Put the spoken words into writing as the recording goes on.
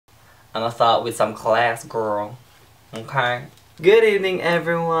I'm a thought with some class, girl. Okay. Good evening,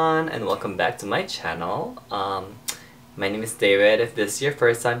 everyone, and welcome back to my channel. My name is David. If this is your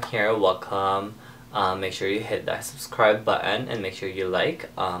first time here, welcome. Make sure you hit that subscribe button and make sure you like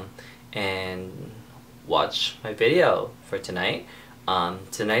and watch my video for tonight.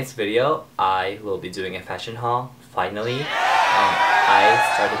 Tonight's video, I will be doing a fashion haul. Finally,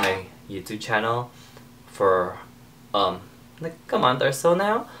 I started my YouTube channel for like a month or so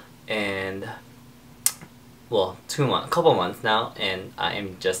now, and well, couple months now, and I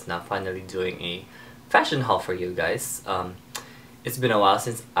am just now finally doing a fashion haul for you guys. It's been a while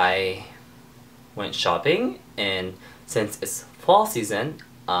since I went shopping, and since it's fall season,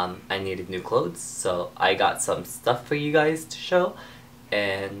 I needed new clothes, so I got some stuff for you guys to show.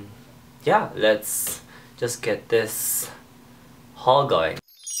 And yeah, let's just get this haul going.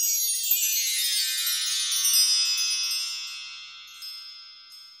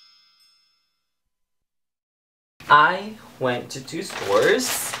 I went to two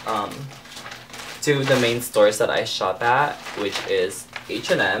stores, to the main stores that I shop at, which is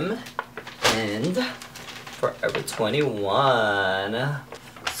H&M and Forever 21.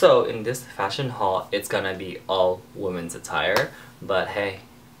 So in this fashion haul, it's gonna be all women's attire, but hey,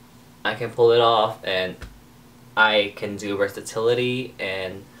 I can pull it off and I can do versatility,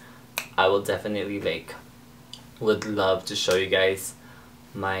 and I will definitely would love to show you guys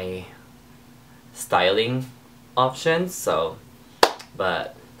my styling options. So,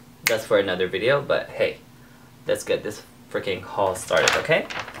 but that's for another video. But hey, let's get this freaking haul started, okay?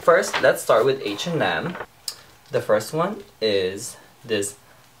 First, let's start with H&M. The first one is this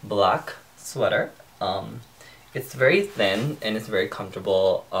black sweater. It's very thin and it's very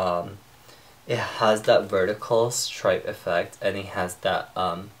comfortable. It has that vertical stripe effect, and it has that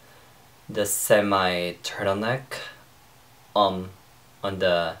the semi turtleneck on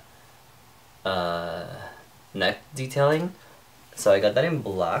the neck detailing. So I got that in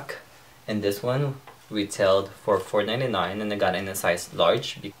black, and this one retailed for $4.99, and I got it in a size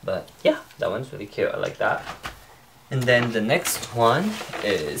large. But yeah, that one's really cute. I like that. And then the next one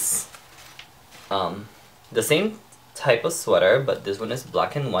is the same type of sweater, but this one is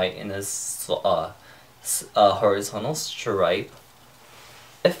black and white and is a horizontal stripe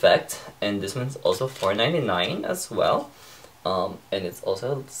effect, and this one's also $4.99 as well. And it's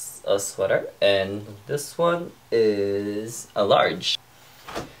also a sweater, and this one is a large.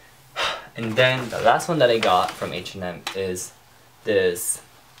 And then the last one that I got from H&M is this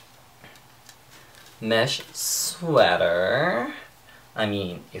mesh sweater. I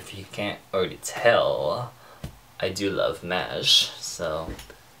mean, if you can't already tell, I do love mesh. So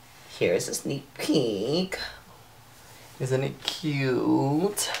here's a sneak peek. Isn't it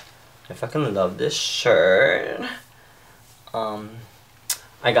cute? I fucking love this shirt.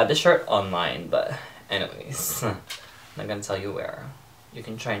 I got this shirt online, but anyways, I'm not gonna tell you where. You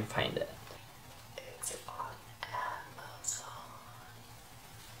can try and find it. It's on Amazon.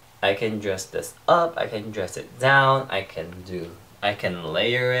 I can dress this up, I can dress it down, I can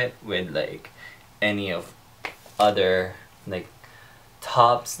layer it with like any of other like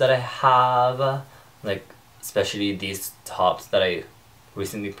tops that I have, like especially these tops that I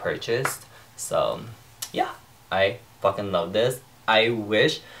recently purchased. So yeah, I fucking love this. I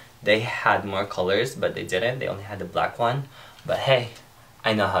wish they had more colors, but they didn't. They only had the black one. But hey,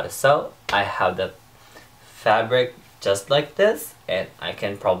 I know how to sew. I have the fabric just like this, and I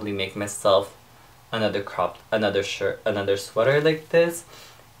can probably make myself another sweater like this.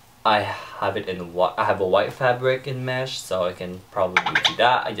 I have it in I have a white fabric in mesh, so I can probably do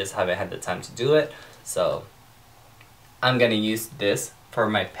that. I just haven't had the time to do it. So I'm gonna use this for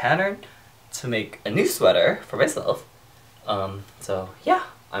my pattern to make a new sweater for myself. So yeah,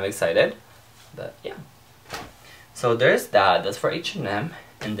 I'm excited. But yeah, so there's that. That's for H&M.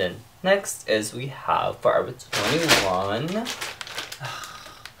 And then next is we have Forever 21.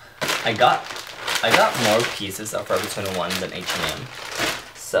 I got more pieces of Forever 21 than H&M.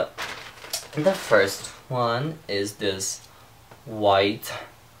 So the first one is this white,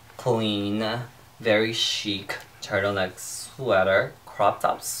 clean, very chic turtleneck sweater, crop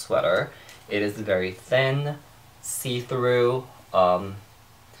top sweater. It is very thin, see-through.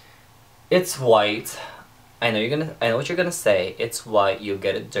 It's white. I know what you're gonna say. It's white, you'll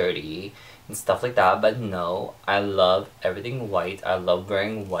get it dirty and stuff like that, but no, I love everything white. I love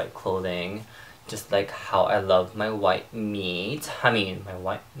wearing white clothing, just like how I love my white meat. I mean, my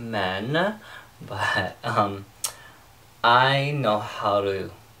white men. But I know how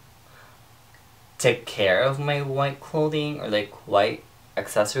to take care of my white clothing, or like white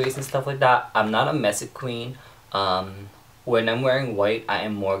accessories and stuff like that. I'm not a messy queen. when I'm wearing white, I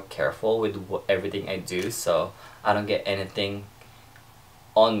am more careful with everything I do, so I don't get anything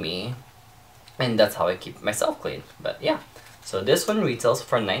on me, and that's how I keep myself clean. But yeah, so this one retails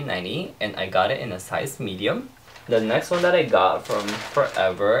for $9.90 and I got it in a size medium. The next one that I got from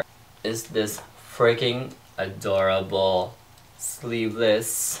Forever is this freaking adorable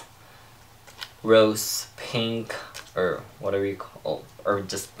sleeveless rose pink, or whatever you call, or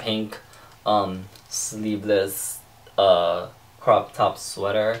just pink sleeveless crop top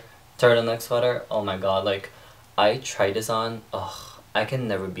sweater, turtleneck sweater. Oh my god, like I tried this on. Ugh, I can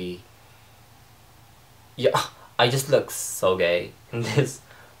never be. Yeah, I just look so gay in this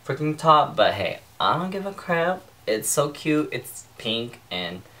freaking top, but hey, I don't give a crap. It's so cute. It's pink,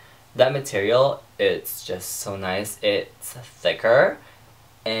 and that material, it's just so nice. It's thicker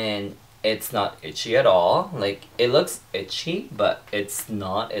and it's not itchy at all. Like, it looks itchy, but it's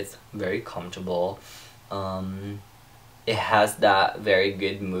not. It's very comfortable. It has that very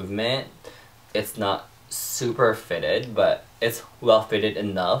good movement. It's not super fitted, but it's well fitted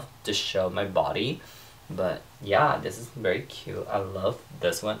enough to show my body. But yeah, this is very cute. I love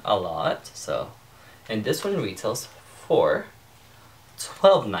this one a lot. So, and this one retails for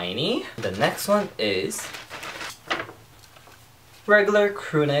 $12.90. The next one is regular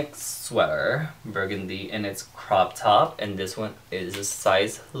crewneck sweater, burgundy, and it's crop top, and this one is a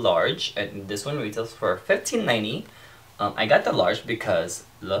size large, and this one retails for $15.90. I got the large because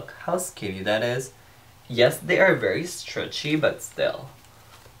look how skinny that is. Yes, they are very stretchy, but still,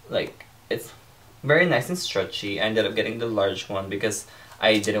 like, it's very nice and stretchy. I ended up getting the large one because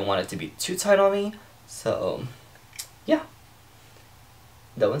I didn't want it to be too tight on me. So yeah,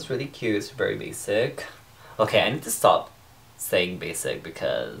 that one's really cute. It's very basic. Okay, I need to stop saying basic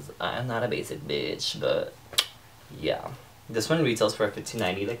because I'm not a basic bitch, but yeah. This one retails for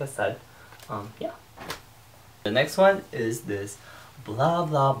 $15.90, like I said. Yeah. The next one is this blah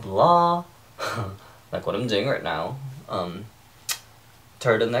blah blah, like what I'm doing right now.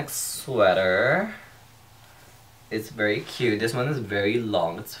 Turtleneck sweater. It's very cute. This one is very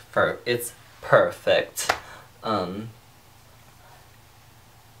long. It's perfect.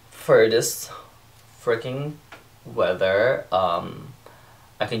 For this freaking weather,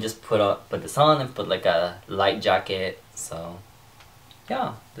 I can just put this on and put like a light jacket. So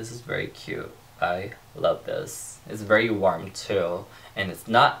yeah, this is very cute. I love this. It's very warm too, and it's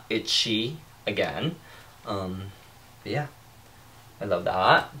not itchy again. But yeah, I love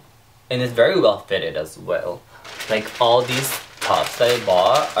that, and it's very well fitted as well. Like, all these tops that I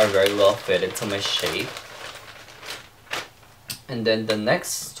bought are very well fitted to my shape. And then the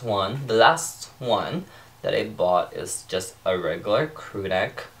next one, the last one that I bought is just a regular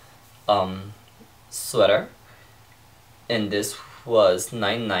crewneck sweater, and this was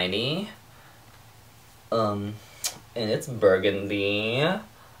 $9.90. And it's burgundy.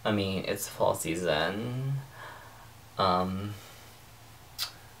 I mean, it's fall season. And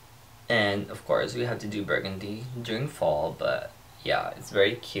of course we have to do burgundy during fall, but yeah, it's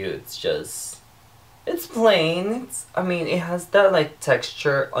very cute. It's plain. I mean, it has that like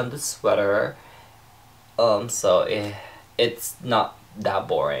texture on the sweater. So it's not that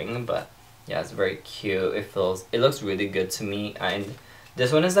boring, but yeah, it's very cute. It looks really good to me. And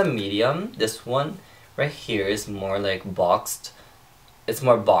this one is a medium. This one right here is more like boxed. It's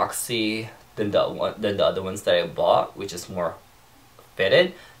more boxy than the other ones that I bought, which is more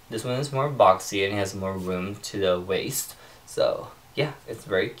fitted. This one is more boxy and it has more room to the waist. So yeah, it's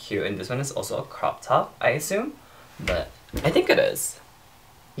very cute. And this one is also a crop top, I assume, but I think it is.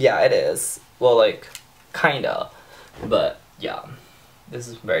 Yeah, it is. Well, like, kinda, but yeah, this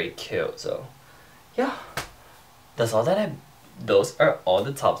is very cute. So yeah, those are all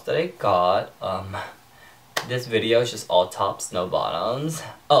the tops that I got. This video is just all tops, no bottoms.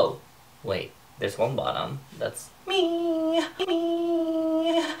 Oh, wait, there's one bottom. That's me.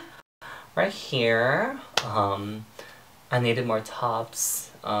 Right here. I needed more tops.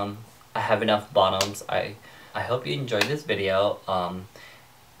 I have enough bottoms. I hope you enjoyed this video.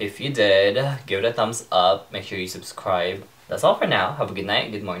 If you did, give it a thumbs up. Make sure you subscribe. That's all for now. Have a good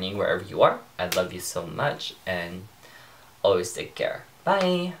night, good morning, wherever you are. I love you so much, and always take care.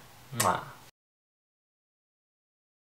 Bye. Mwah.